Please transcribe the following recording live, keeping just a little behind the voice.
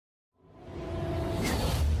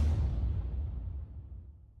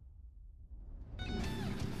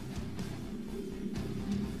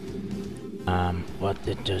What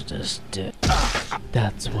did you just do?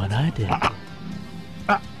 That's what I did.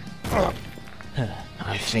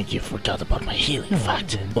 I think you forgot about my healing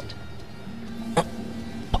fact.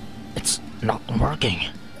 It's not working.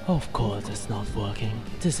 Of course it's not working.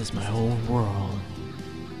 This is my own world.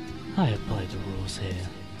 I apply the rules here.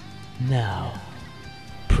 Now,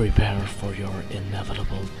 prepare for your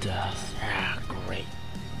inevitable death. Ah, great.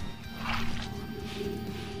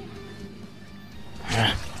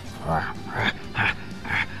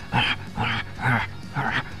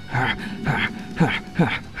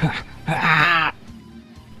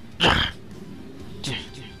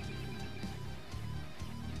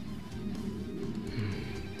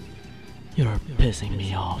 You're pissing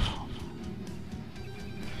me off.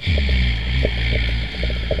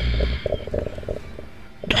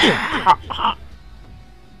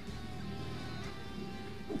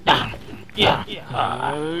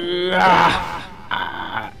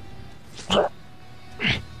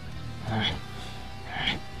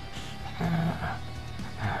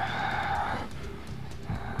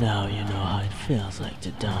 Now you know how it feels like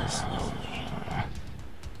to die slowly.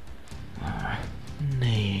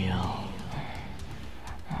 Kneel.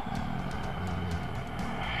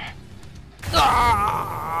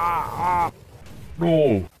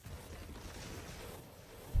 No!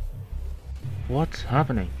 What's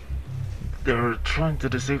happening? They're trying to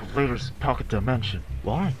disable Latter's pocket dimension.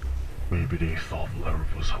 Why? Maybe they thought Latter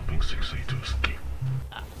was helping 6A to escape.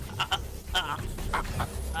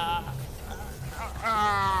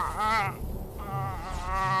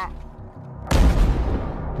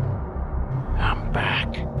 I'm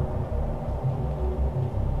back.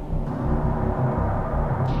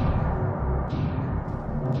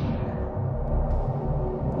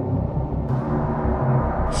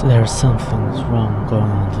 So there's something wrong going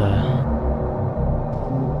on there.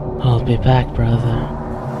 I'll be back, brother.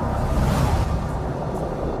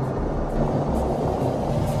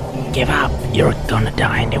 Give up, you're gonna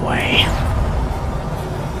die anyway.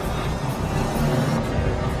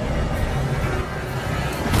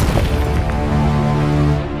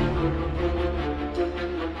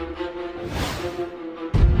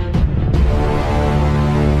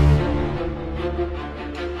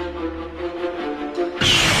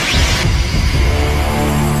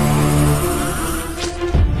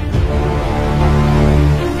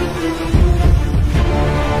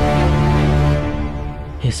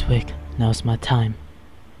 He's weak. Now's my time.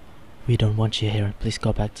 We don't want you here. Please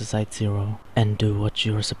go back to Site 0 and do what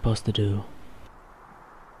you're supposed to do.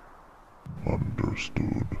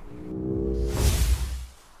 Understood.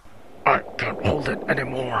 I can't hold it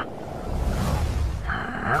anymore.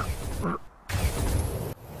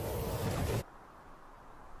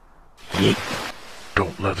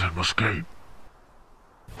 Don't let him escape.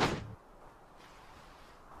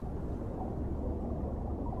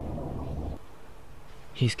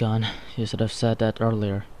 He's gone. You should have said that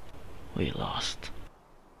earlier. We lost.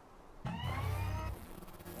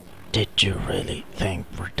 Did you really think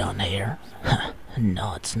we're done here?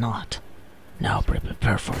 No, it's not. Now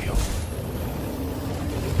prepare for you.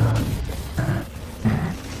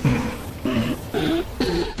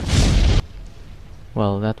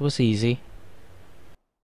 Well, that was easy.